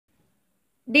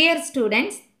Dear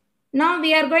students, now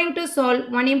we are going to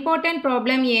solve one important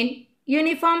problem in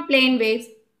uniform plane waves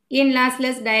in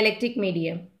lossless dielectric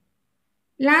medium.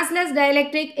 Lossless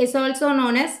dielectric is also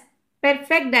known as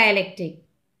perfect dielectric.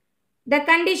 The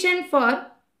condition for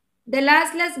the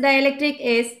lossless dielectric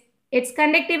is its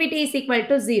conductivity is equal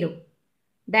to 0.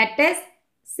 That is,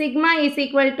 sigma is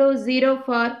equal to 0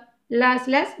 for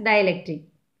lossless dielectric.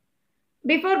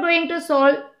 Before going to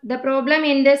solve the problem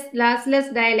in this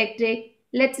lossless dielectric,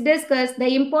 let's discuss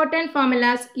the important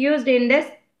formulas used in this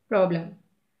problem.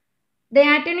 The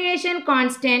attenuation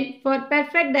constant for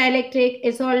perfect dielectric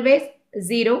is always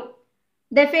 0.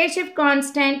 The phase shift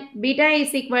constant beta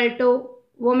is equal to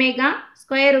omega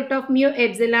square root of mu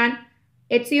epsilon.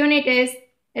 Its unit is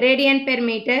radian per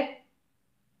meter.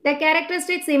 The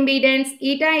characteristics impedance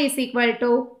eta is equal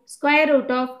to square root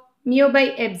of mu by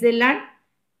epsilon.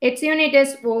 Its unit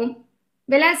is ohm.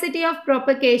 Velocity of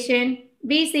propagation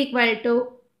v is equal to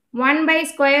 1 by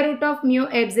square root of mu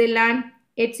epsilon.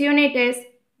 Its unit is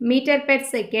meter per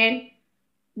second.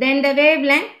 Then the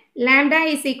wavelength lambda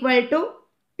is equal to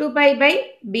 2 pi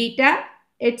by beta.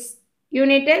 Its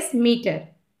unit is meter.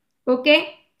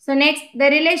 Okay. So next, the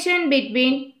relation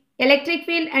between electric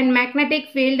field and magnetic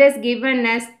field is given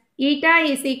as eta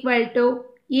is equal to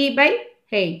E by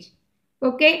H.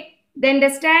 Okay. Then the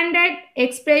standard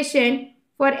expression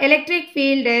for electric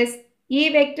field is E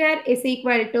vector is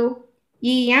equal to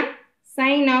Em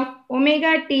sin of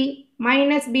omega t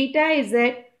minus beta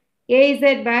z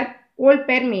Az bar volt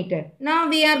per meter. Now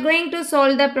we are going to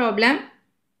solve the problem.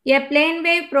 A plane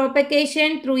wave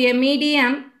propagation through a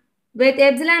medium with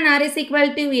epsilon r is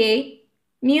equal to a,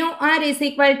 mu r is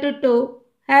equal to 2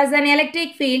 has an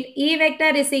electric field E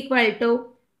vector is equal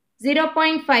to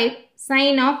 0.5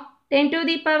 sin of 10 to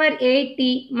the power 8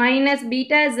 t minus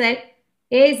beta z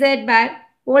Az bar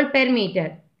volt per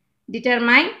meter.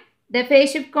 Determine the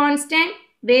phase shift constant,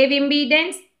 wave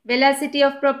impedance, velocity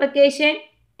of propagation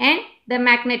and the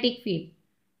magnetic field.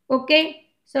 Okay.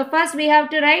 So first we have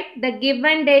to write the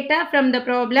given data from the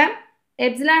problem.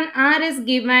 Epsilon r is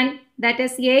given, that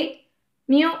is 8.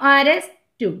 Mu r is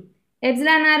 2.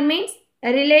 Epsilon r means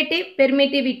relative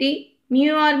permittivity.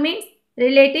 Mu r means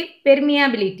relative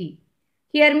permeability.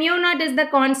 Here mu naught is the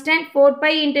constant 4 pi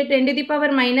into 10 to the power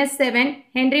minus 7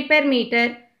 Henry per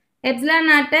meter. Epsilon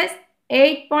naught is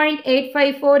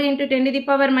 8.854 into 10 to the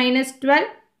power minus 12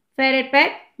 Farad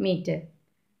per meter.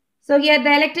 So here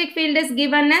the electric field is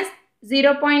given as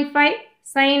 0.5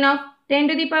 sin of 10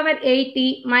 to the power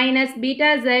 80 minus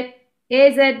beta z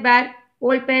Az bar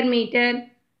volt per meter.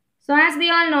 So as we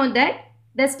all know that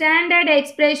the standard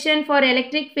expression for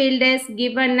electric field is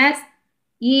given as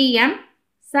Em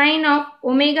sin of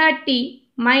omega t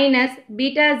minus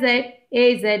beta z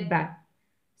Az bar.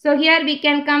 So here we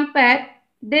can compare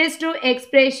these two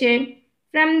expressions.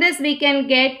 From this we can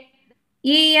get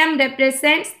Em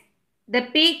represents the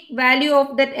peak value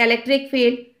of that electric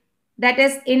field, that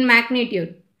is in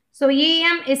magnitude. So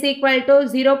Em is equal to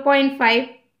 0.5,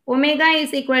 omega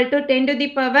is equal to 10 to the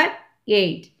power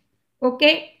 8.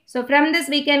 Okay. So from this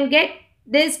we can get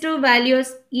these two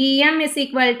values. Em is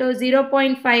equal to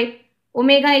 0.5,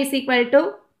 omega is equal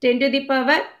to 10 to the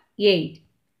power 8.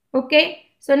 Okay.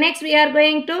 So next we are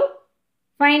going to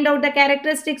find out the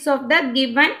characteristics of the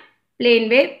given plane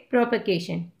wave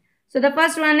propagation. So the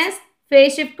first one is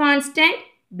phase shift constant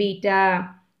beta.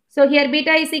 So here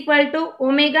beta is equal to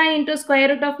omega into square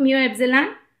root of mu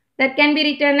epsilon. That can be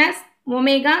written as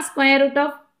omega square root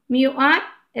of mu r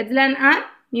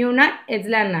mu naught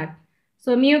epsilon naught.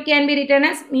 So mu can be written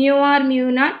as mu r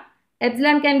mu naught.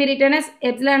 Epsilon can be written as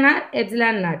epsilon r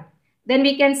epsilon naught. Then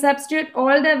we can substitute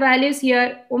all the values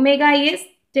here. Omega is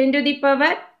 10 to the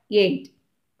power 8.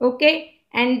 Okay.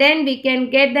 And then we can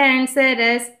get the answer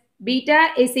as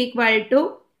beta is equal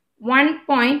to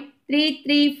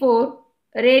 1.334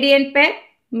 radian per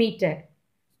meter.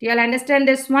 Do you all understand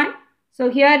this one? So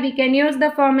here we can use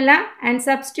the formula and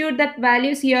substitute that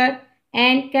values here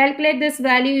and calculate this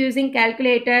value using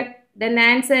calculator. Then the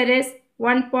answer is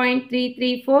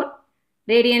 1.334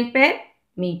 radian per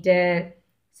meter.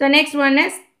 So next one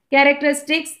is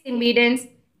characteristics impedance.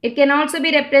 It can also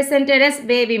be represented as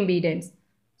wave impedance.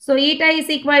 So eta is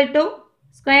equal to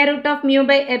square root of mu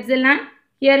by epsilon.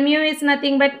 Here mu is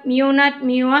nothing but mu naught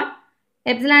mu r.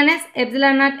 Epsilon is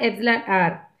epsilon naught epsilon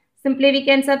r. Simply we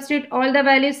can substitute all the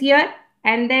values here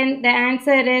and then the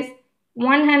answer is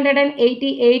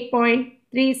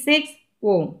 188.36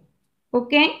 ohm.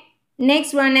 Okay.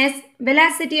 Next one is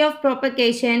velocity of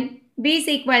propagation. V is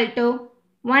equal to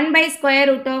 1 by square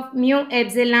root of mu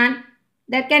epsilon.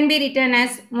 That can be written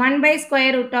as 1 by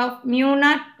square root of mu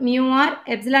naught mu r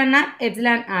epsilon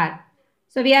r.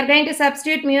 So we are going to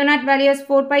substitute mu naught value as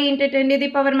 4 pi into 10 to the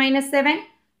power minus 7.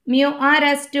 Mu r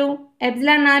as 2.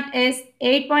 Epsilon naught is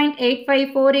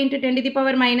 8.854 into 10 to the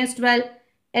power minus 12.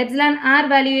 Epsilon r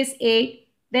value is 8.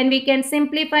 Then we can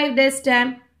simplify this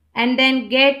term and then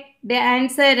get the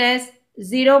answer as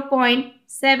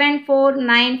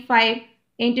 0.7495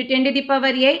 into 10 to the power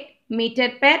 8 meter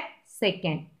per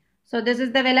second. So this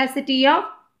is the velocity of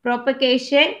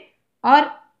propagation or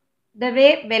the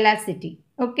wave velocity.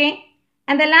 Okay.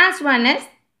 And the last one is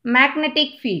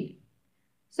magnetic field.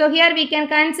 So here we can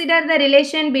consider the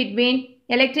relation between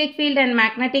electric field and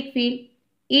magnetic field.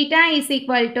 Eta is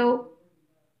equal to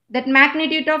that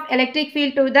magnitude of electric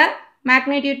field to the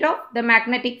magnitude of the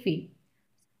magnetic field.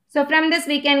 So from this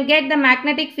we can get the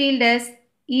magnetic field as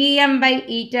Em by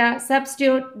eta.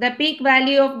 Substitute the peak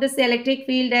value of this electric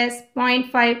field as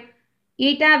 0.5.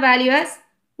 Eta value as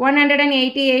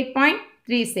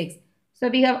 188.36. So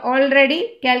we have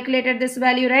already calculated this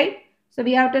value, right? So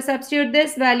we have to substitute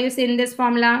these values in this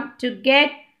formula to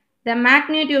get the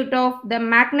magnitude of the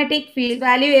magnetic field.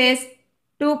 Value is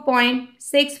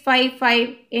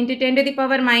 2.655 into 10 to the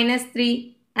power minus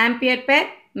 3 ampere per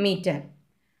meter.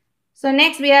 So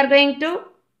next we are going to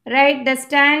write the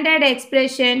standard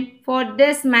expression for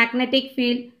this magnetic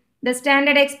field. The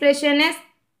standard expression is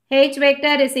H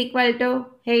vector is equal to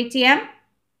Hm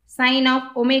sine of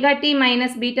omega t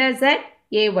minus beta z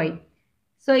ay.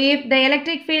 So if the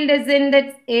electric field is in the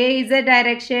az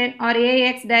direction or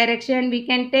ax direction, we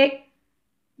can take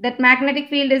that magnetic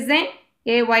field is in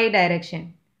ay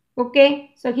direction.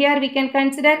 Okay, so here we can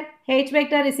consider H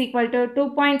vector is equal to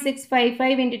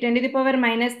 2.655 into 10 to the power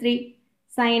minus 3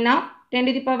 sine of 10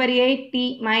 to the power 8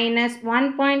 t minus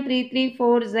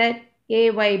 1.334 z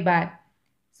ay bar.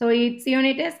 So its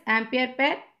unit is ampere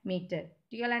per meter.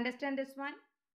 Do you all understand this one?